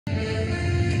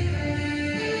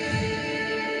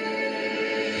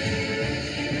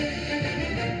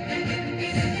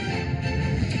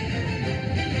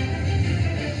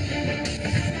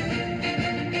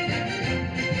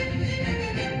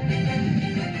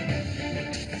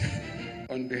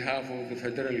behalf of the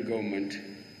federal government,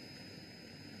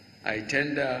 I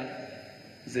tender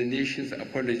the nation's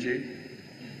apology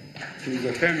to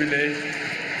the families.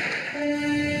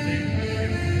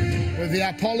 With the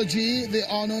apology, the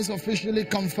honors officially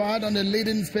conferred on the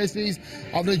leading faces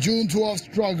of the June 12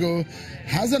 struggle,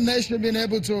 has the nation been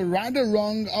able to right the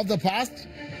wrong of the past?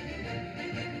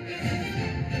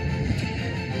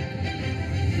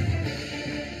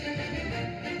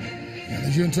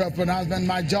 The June 12 pronouncement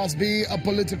might just be a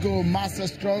political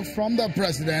masterstroke from the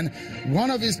president. One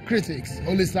of his critics,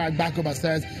 Olisa Agbakoba,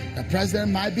 says the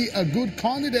president might be a good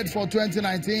candidate for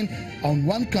 2019 on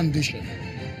one condition.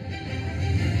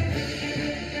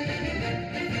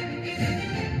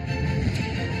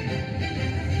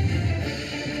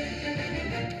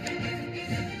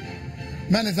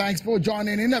 Many thanks for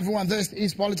joining in, everyone. This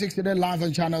is Politics Today live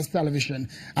on Channels Television.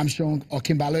 I'm Sean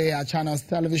Okimbaloye at Channels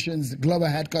Television's global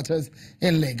headquarters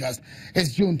in Lagos.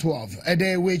 It's June 12, a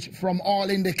day which, from all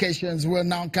indications, will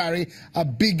now carry a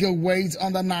bigger weight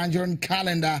on the Nigerian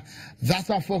calendar. That's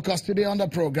our focus today on the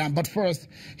program. But first,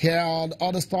 here are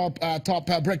all the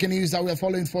top breaking news that we're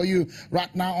following for you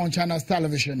right now on Channels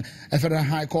Television. A federal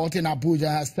high court in Abuja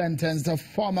has sentenced the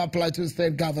former Plateau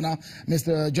State Governor,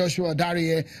 Mr. Joshua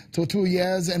Dariye, to 2 years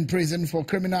in prison for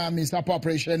criminal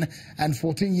misappropriation and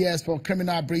 14 years for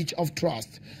criminal breach of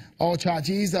trust. All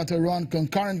charges are to run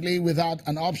concurrently without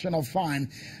an option of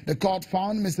fine. The court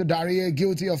found Mr. Dariye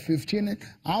guilty of 15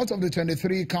 out of the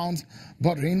 23 counts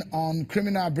bordering on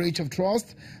criminal breach of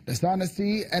trust,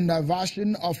 dishonesty, and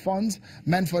diversion of funds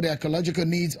meant for the ecological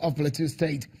needs of Plateau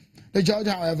State. The judge,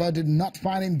 however, did not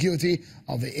find him guilty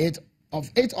of eight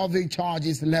of the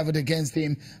charges leveled against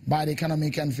him by the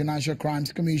Economic and Financial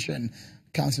Crimes Commission.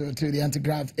 Counsel to the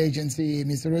Anti-Graft Agency,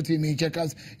 Mr. Rotimi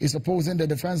Checkers, is opposing the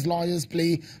defense lawyer's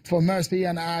plea for mercy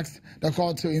and asks the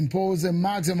court to impose a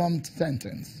maximum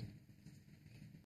sentence.